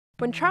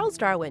When Charles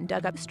Darwin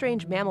dug up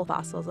strange mammal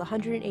fossils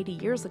 180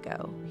 years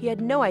ago, he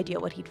had no idea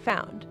what he'd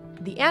found.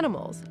 The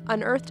animals,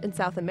 unearthed in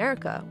South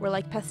America, were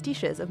like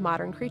pastiches of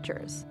modern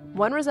creatures.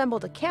 One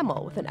resembled a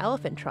camel with an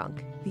elephant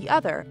trunk, the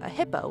other a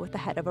hippo with the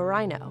head of a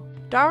rhino.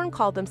 Darwin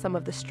called them some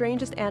of the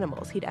strangest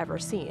animals he'd ever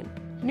seen.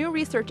 New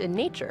research in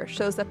Nature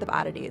shows that the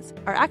oddities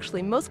are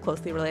actually most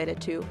closely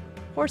related to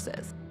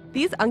horses.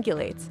 These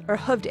ungulates, or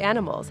hoofed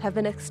animals, have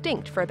been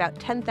extinct for about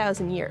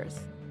 10,000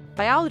 years.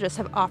 Biologists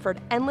have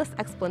offered endless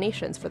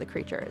explanations for the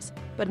creatures,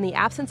 but in the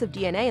absence of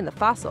DNA in the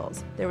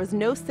fossils, there was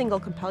no single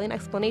compelling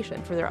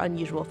explanation for their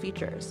unusual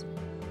features.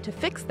 To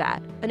fix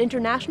that, an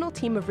international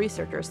team of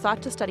researchers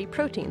sought to study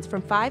proteins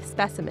from 5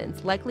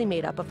 specimens likely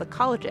made up of the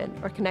collagen,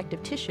 or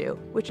connective tissue,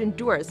 which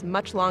endures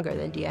much longer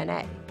than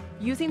DNA.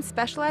 Using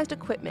specialized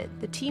equipment,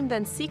 the team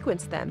then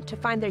sequenced them to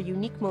find their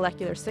unique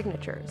molecular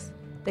signatures.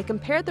 They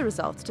compared the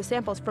results to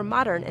samples from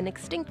modern and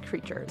extinct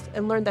creatures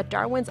and learned that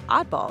Darwin's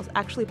oddballs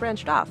actually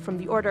branched off from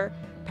the order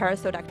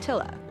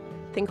Perissodactyla.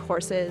 Think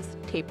horses,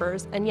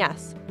 tapirs, and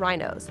yes,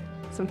 rhinos,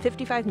 some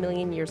 55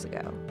 million years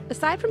ago.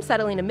 Aside from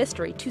settling a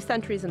mystery 2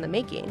 centuries in the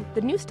making, the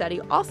new study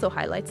also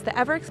highlights the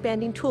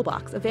ever-expanding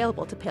toolbox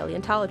available to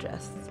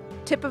paleontologists.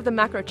 Tip of the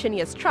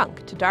Macrauchinia's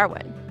trunk to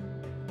Darwin.